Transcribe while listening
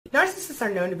narcissists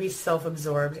are known to be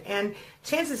self-absorbed, and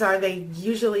chances are they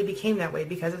usually became that way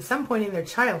because at some point in their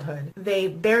childhood, they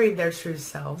buried their true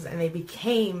selves and they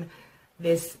became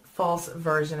this false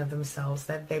version of themselves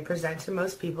that they present to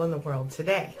most people in the world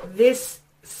today. This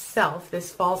self,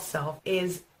 this false self,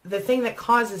 is the thing that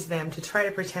causes them to try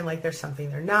to pretend like they're something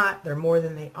they're not, they're more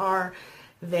than they are.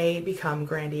 They become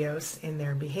grandiose in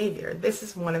their behavior. This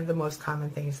is one of the most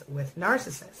common things with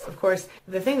narcissists. Of course,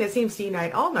 the thing that seems to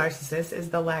unite all narcissists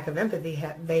is the lack of empathy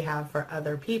they have for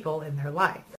other people in their life.